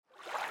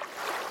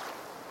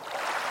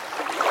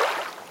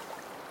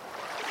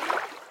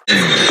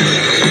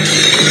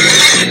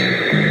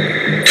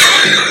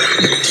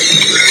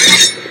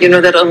You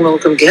know that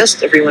unwelcome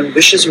guest everyone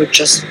wishes would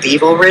just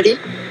leave already?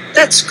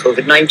 That's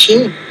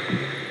COVID-19.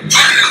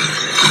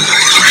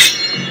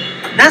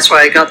 That's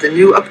why I got the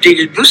new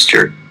updated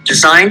booster,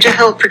 designed to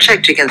help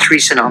protect against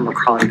recent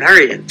Omicron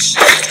variants.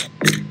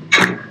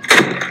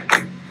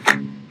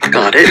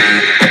 Got it?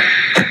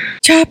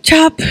 Chop,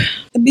 chop.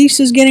 The beast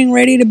is getting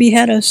ready to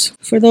behead us.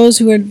 For those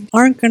who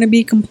aren't going to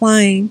be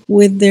complying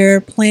with their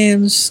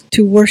plans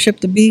to worship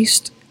the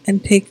beast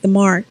and take the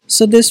mark.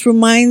 So this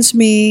reminds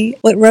me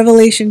what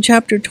Revelation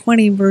chapter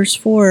 20 verse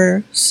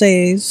 4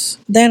 says.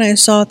 Then I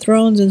saw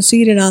thrones, and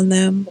seated on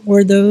them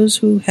were those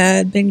who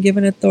had been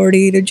given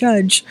authority to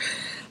judge.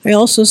 I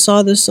also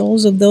saw the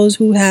souls of those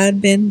who had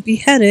been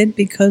beheaded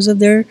because of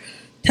their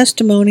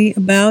testimony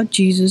about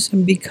Jesus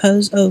and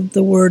because of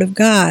the word of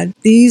God.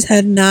 These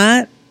had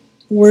not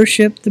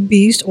worshipped the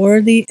beast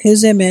or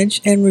his image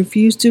and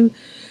refused to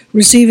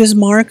receive his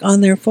mark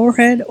on their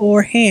forehead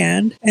or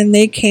hand, and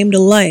they came to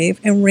life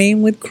and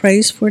reigned with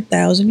Christ for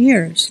 1,000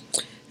 years.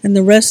 And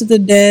the rest of the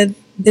dead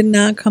did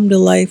not come to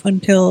life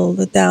until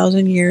the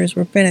 1,000 years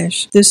were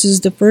finished. This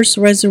is the first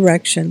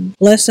resurrection.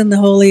 Blessed and the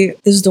holy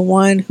is the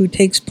one who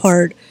takes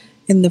part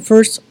in the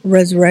first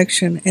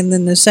resurrection, and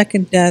then the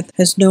second death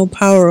has no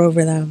power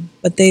over them.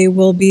 But they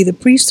will be the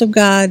priests of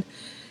God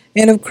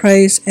and of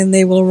Christ, and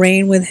they will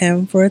reign with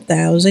him for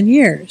 1,000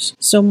 years.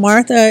 So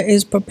Martha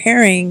is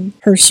preparing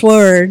her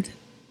sword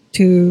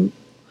to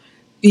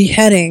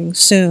beheading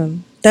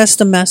soon. That's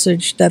the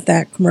message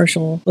that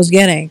commercial was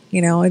getting.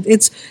 You know,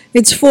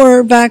 it's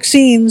for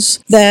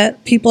vaccines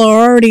that people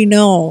already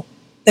know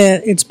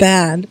that it's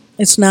bad.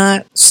 It's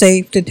not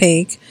safe to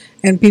take,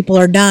 and people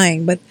are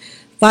dying. But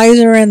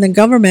Pfizer and the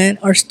government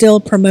are still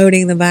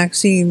promoting the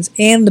vaccines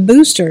and the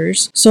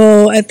boosters.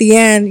 So at the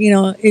end, you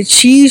know,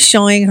 she's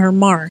showing her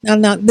mark.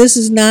 Now, this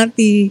is not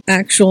the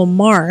actual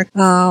mark,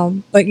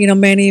 but, you know,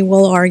 many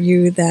will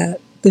argue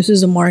that this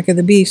is a mark of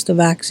the beast, the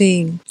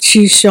vaccine.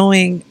 She's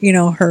showing, you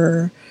know,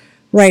 her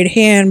right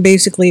hand,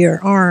 basically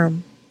her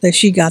arm, that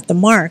she got the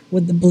mark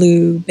with the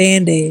blue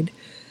Band-Aid.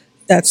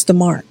 That's the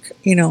mark,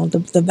 you know,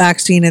 the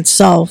vaccine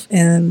itself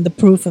and the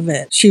proof of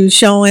it. She was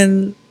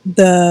showing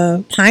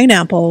the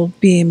pineapple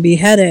being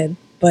beheaded,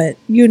 but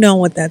you know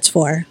what that's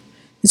for.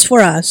 It's for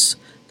us,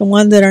 the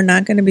ones that are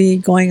not going to be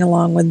going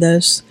along with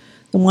this,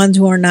 the ones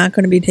who are not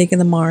going to be taking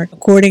the mark.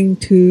 According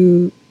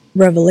to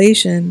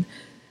Revelation,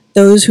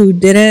 those who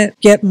didn't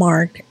get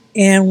marked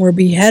and were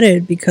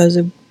beheaded because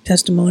of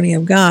testimony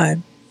of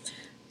God,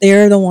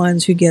 they're the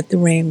ones who get the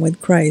reign with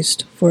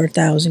Christ for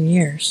 1,000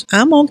 years.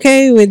 I'm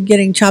okay with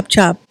getting chop,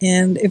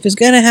 and if it's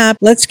going to happen,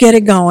 let's get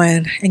it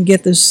going and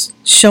get this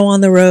show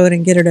on the road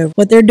and get it over.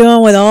 What they're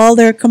doing with all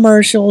their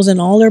commercials and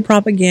all their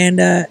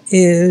propaganda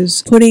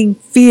is putting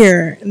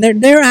fear.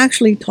 They're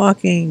actually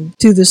talking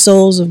to the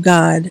souls of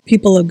God,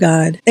 people of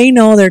God. They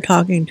know they're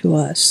talking to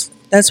us.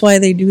 That's why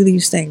they do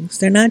these things.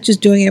 They're not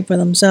just doing it for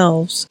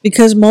themselves,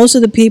 because most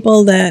of the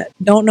people that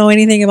don't know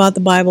anything about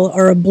the Bible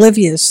are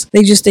oblivious.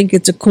 They just think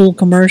it's a cool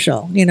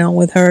commercial, you know,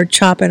 with her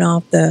chopping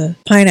off the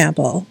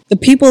pineapple. The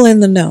people in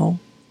the know,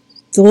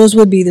 those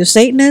would be the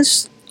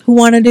Satanists who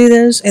want to do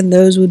this, and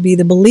those would be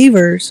the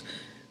believers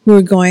who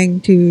are going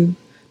to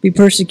be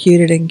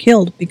persecuted and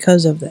killed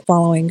because of it,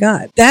 following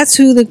God. That's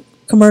who the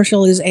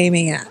commercial is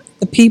aiming at.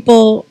 The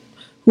people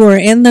who are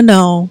in the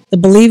know, the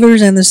believers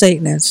and the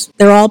Satanists.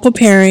 They're all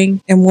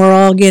preparing, and we're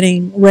all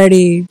getting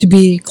ready to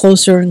be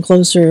closer and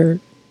closer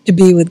to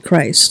be with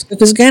Christ.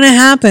 If it's going to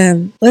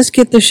happen, let's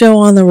get the show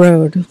on the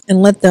road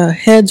and let the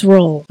heads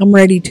roll. I'm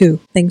ready too.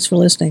 Thanks for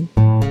listening.